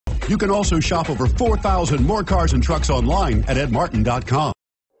You can also shop over 4,000 more cars and trucks online at edmartin.com.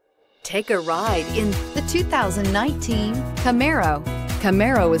 Take a ride in the 2019 Camaro.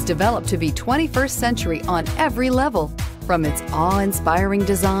 Camaro is developed to be 21st century on every level, from its awe-inspiring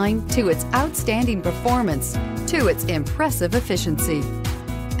design to its outstanding performance to its impressive efficiency,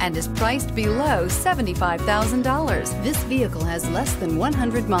 and is priced below $75,000. This vehicle has less than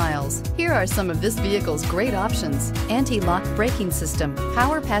 100 miles. Here are some of this vehicle's great options: anti-lock braking system,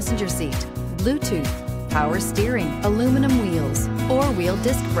 power passenger seat, Bluetooth, power steering, aluminum wheels, four-wheel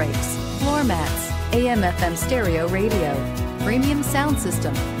disc brakes, floor mats, AM/FM stereo radio, premium sound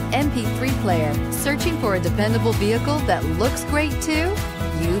system, MP3 player. Searching for a dependable vehicle that looks great too?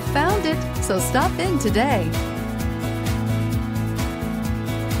 You found it, so stop in today.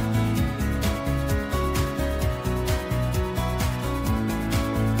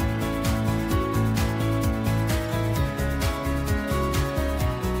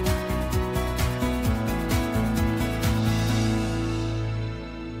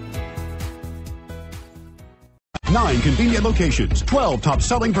 Nine convenient locations, 12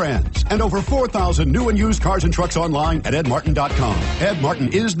 top-selling brands, and over 4,000 new and used cars and trucks online at edmartin.com. Ed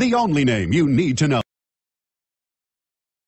Martin is the only name you need to know.